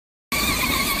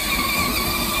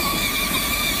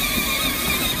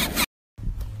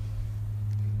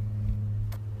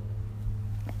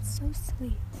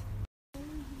complete.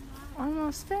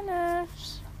 Almost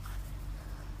finished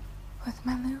with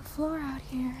my little floor out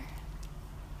here.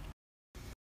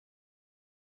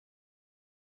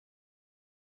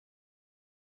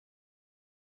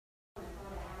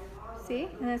 See?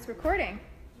 And it's recording.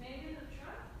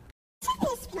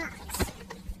 This box.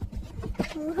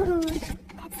 Ooh,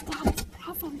 that's Daddy's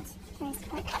present for his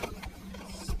birthday.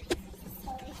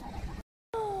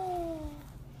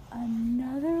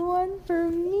 Another one for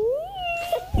me.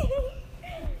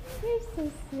 You're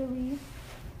so silly.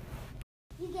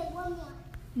 You get one more.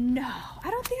 No, I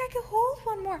don't think I can hold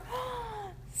one more.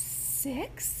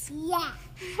 6? Yeah.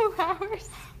 2 hours.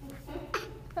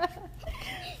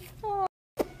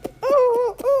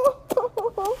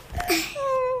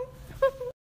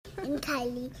 And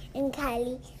Kylie, and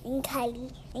Kylie, and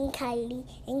Kylie, and Kylie,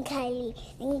 and Kylie,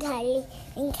 and Kylie,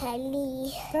 and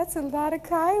Kylie. That's a lot of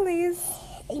Kylies.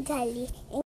 And Kylie.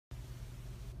 And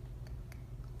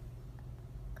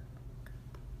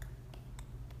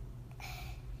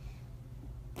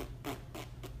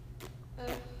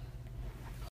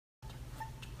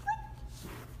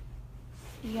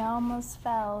You almost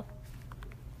fell.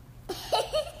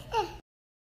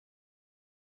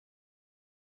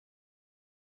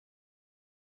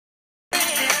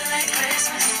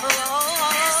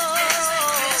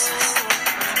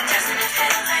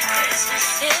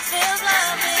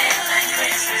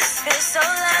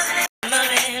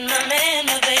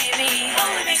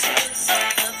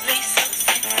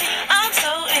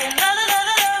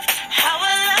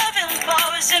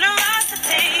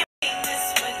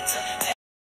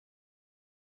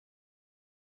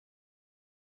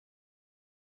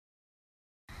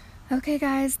 Okay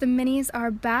guys, the minis are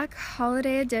back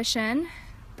holiday edition,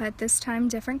 but this time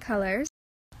different colors.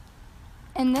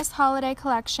 In this holiday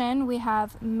collection, we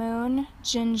have Moon,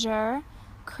 Ginger,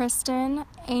 Kristen,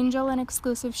 Angel and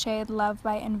exclusive shade, Love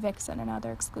Bite, and Vixen,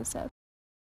 another exclusive.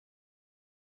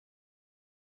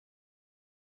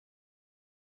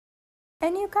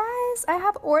 And you guys, I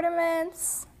have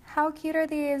ornaments. How cute are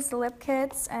these? Lip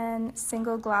kits and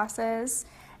single glasses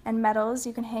and medals.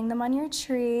 You can hang them on your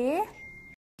tree.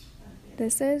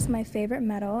 This is my favorite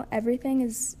medal. Everything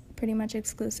is pretty much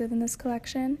exclusive in this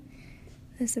collection.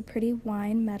 This is a pretty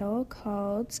wine medal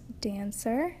called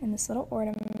Dancer in this little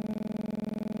ornament.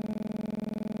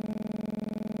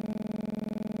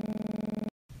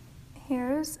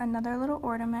 Here's another little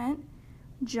ornament,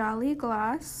 Jolly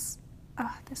Gloss.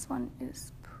 Oh, this one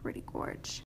is pretty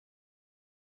gorgeous.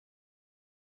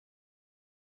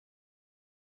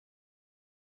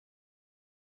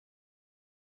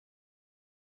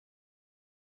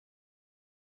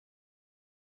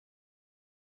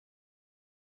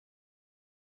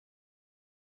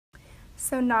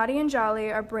 So Naughty and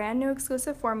Jolly are brand new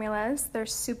exclusive formulas. They're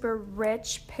super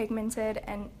rich, pigmented,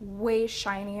 and way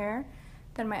shinier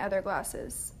than my other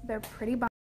glosses. They're pretty bomb.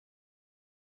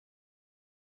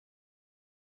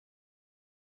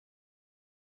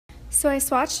 So I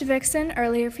swatched Vixen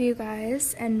earlier for you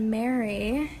guys, and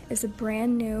Mary is a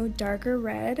brand new darker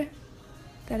red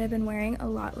that I've been wearing a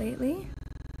lot lately.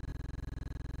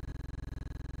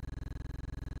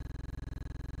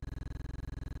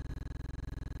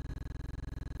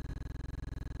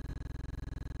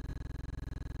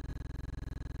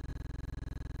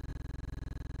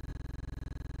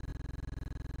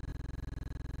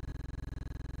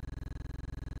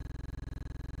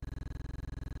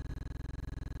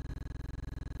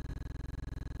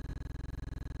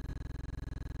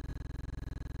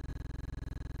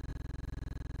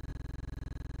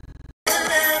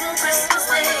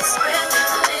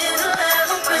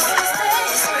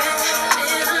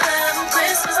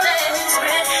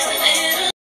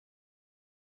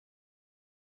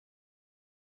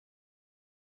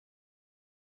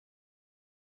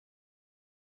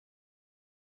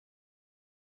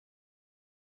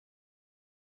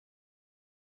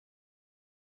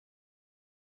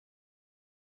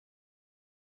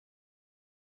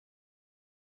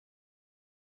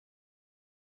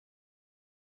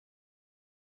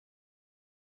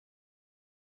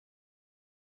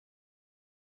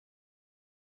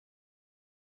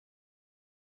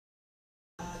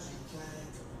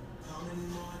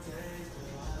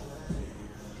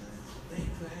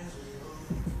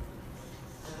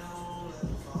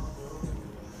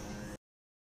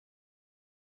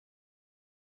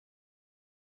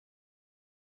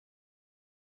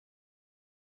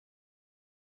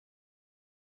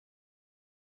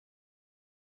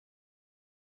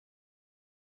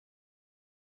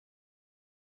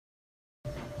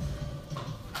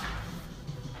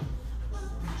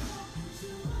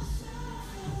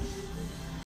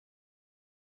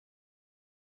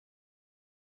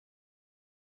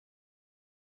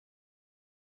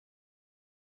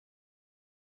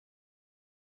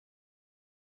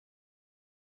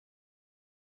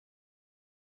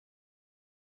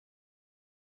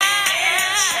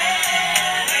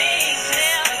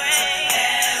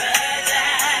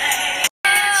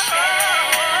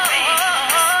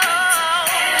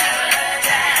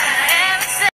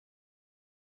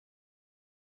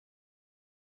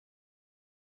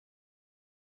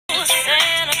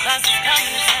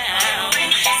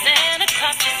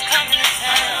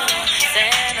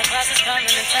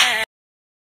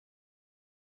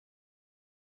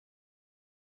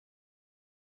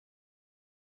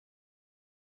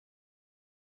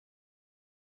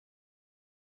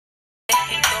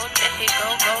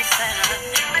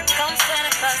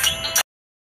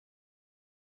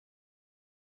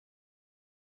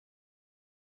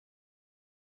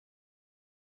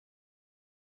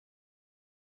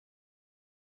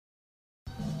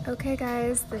 Okay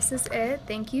guys, this is it.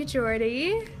 Thank you,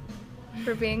 Jordy,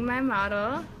 for being my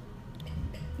model.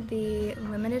 The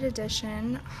limited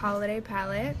edition holiday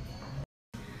palette.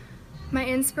 My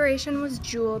inspiration was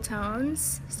jewel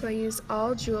tones, so I used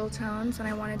all jewel tones and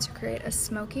I wanted to create a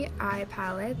smoky eye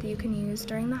palette that you can use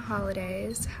during the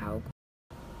holidays. How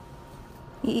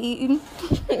eating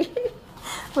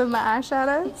with my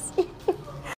eyeshadows.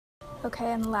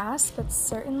 Okay, and last but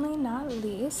certainly not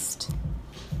least,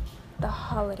 the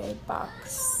holiday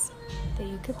box that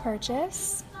you could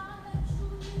purchase.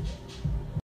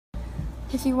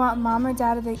 If you want mom or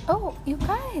dad of the... Oh, you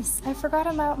guys, I forgot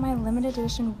about my limited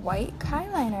edition white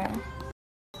Kyliner.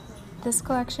 This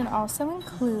collection also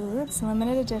includes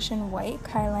limited edition white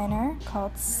Kyliner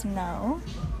called Snow.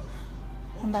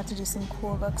 I'm about to do some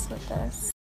cool looks with this.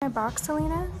 My box,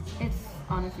 Selena? It's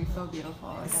honestly so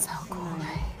beautiful. It's so cool.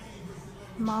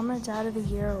 Mom or Dad of the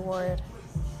Year award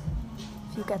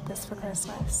if you get this for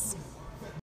Christmas.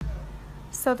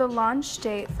 So the launch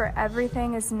date for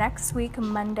everything is next week,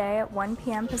 Monday at 1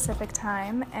 p.m. Pacific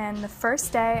time. And the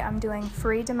first day I'm doing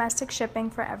free domestic shipping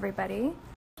for everybody.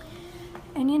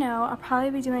 And you know, I'll probably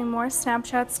be doing more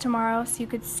Snapchats tomorrow so you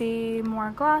could see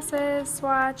more glosses,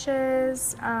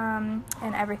 swatches, and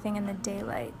everything in the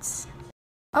daylight.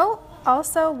 Oh,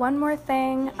 also one more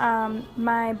thing,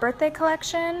 my birthday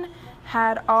collection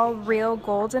had all real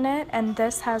gold in it, and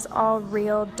this has all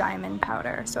real diamond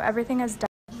powder. So everything is diamond.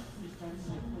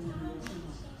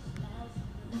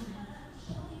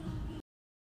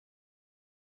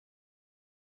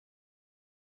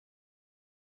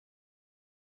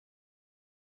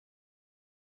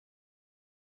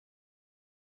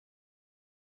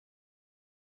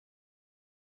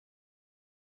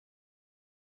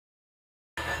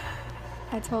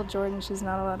 I told Jordan she's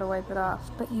not allowed to wipe it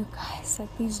off, but you guys,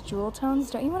 like these jewel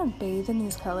tones, don't you want to bathe in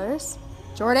these colors?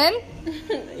 Jordan?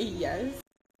 Yes.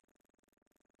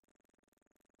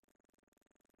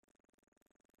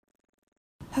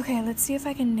 Okay, let's see if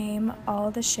I can name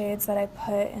all the shades that I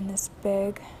put in this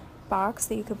big box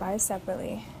that you could buy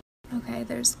separately. Okay,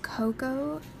 there's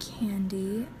Cocoa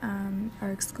Candy,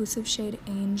 our exclusive shade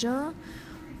Angel,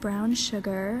 Brown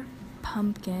Sugar,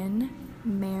 Pumpkin,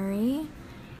 Mary,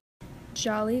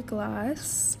 Jolly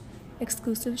Gloss,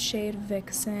 exclusive shade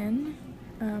Vixen,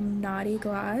 Naughty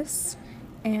Gloss,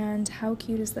 and how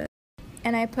cute is this?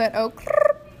 And I put one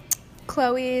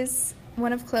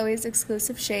of Chloe's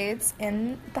exclusive shades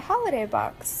in the holiday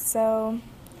box, so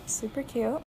super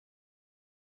cute.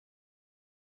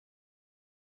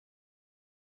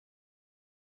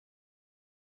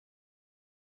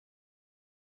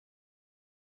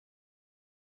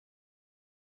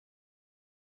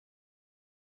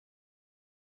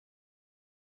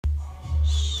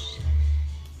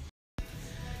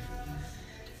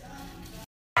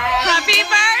 Happy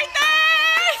birthday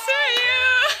to you!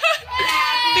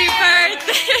 Happy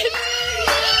birthday!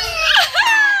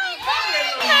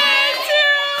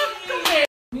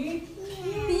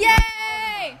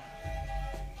 Yay!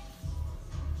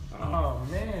 Oh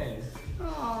man.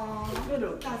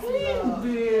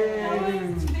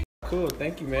 Cool,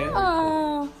 thank you, man.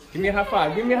 Oh. Give me a high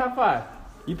five. Give me a high five.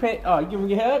 You paint? Oh, you give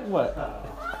me a hug? What?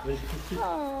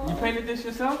 You painted this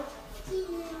yourself?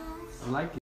 I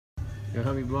like it. You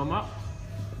help me blow them up?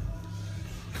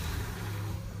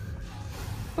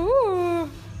 Ooh.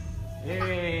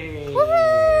 Yay!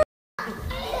 Woohoo!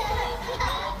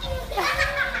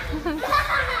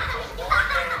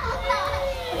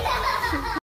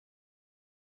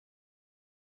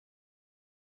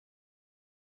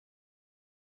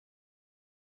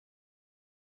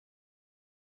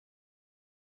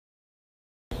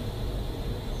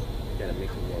 Gotta make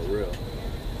it more real.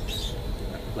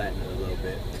 Flatten it a little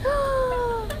bit.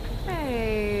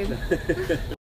 Babe.